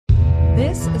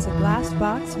This is a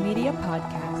Glassbox Media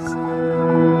podcast.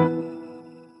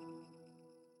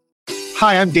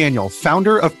 Hi, I'm Daniel,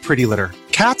 founder of Pretty Litter.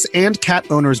 Cats and cat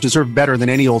owners deserve better than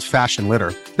any old-fashioned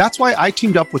litter. That's why I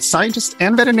teamed up with scientists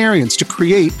and veterinarians to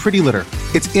create Pretty Litter.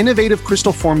 Its innovative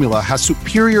crystal formula has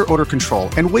superior odor control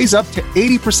and weighs up to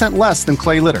 80% less than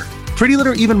clay litter. Pretty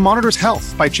Litter even monitors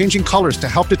health by changing colors to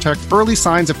help detect early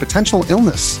signs of potential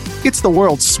illness. It's the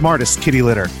world's smartest kitty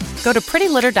litter. Go to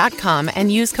prettylitter.com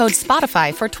and use code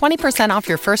SPOTIFY for 20% off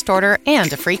your first order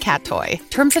and a free cat toy.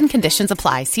 Terms and conditions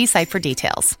apply. See site for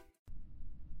details.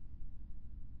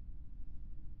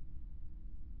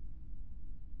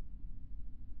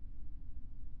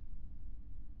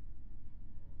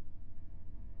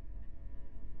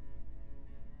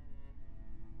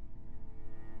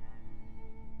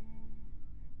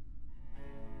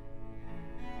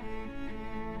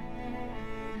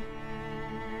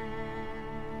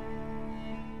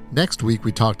 Next week,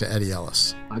 we talk to Eddie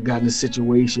Ellis. I got in a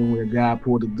situation where a guy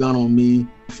pulled a gun on me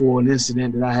for an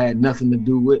incident that I had nothing to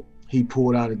do with. He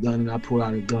pulled out a gun and I pulled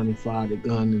out a gun and fired a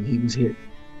gun and he was hit.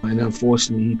 And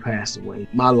unfortunately, he passed away.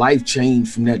 My life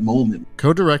changed from that moment.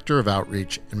 Co-director of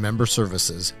Outreach and Member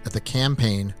Services at the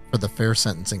Campaign for the Fair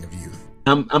Sentencing of Youth.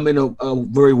 I'm in a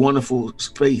very wonderful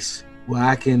space where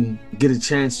I can get a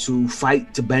chance to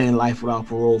fight to ban life without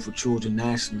parole for children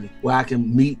nationally, where I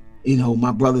can meet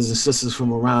my brothers and sisters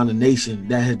from around the nation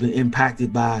that have been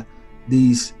impacted by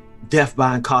these death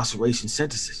by incarceration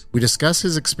sentences. We discuss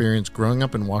his experience growing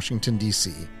up in Washington,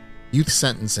 D.C., youth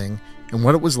sentencing, and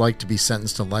what it was like to be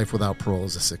sentenced to life without parole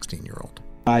as a 16-year-old.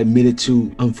 I admitted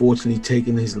to, unfortunately,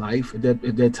 taking his life at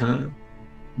that time,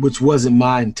 which wasn't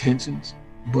my intentions.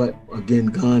 But again,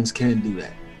 guns can do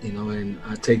that, and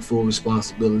I take full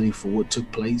responsibility for what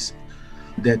took place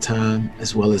at that time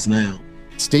as well as now.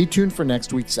 Stay tuned for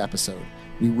next week's episode.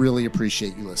 We really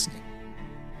appreciate you listening.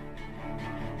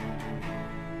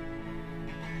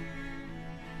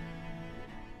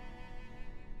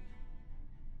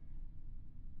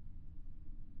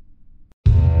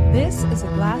 This is a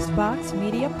Glassbox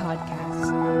Media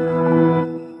podcast.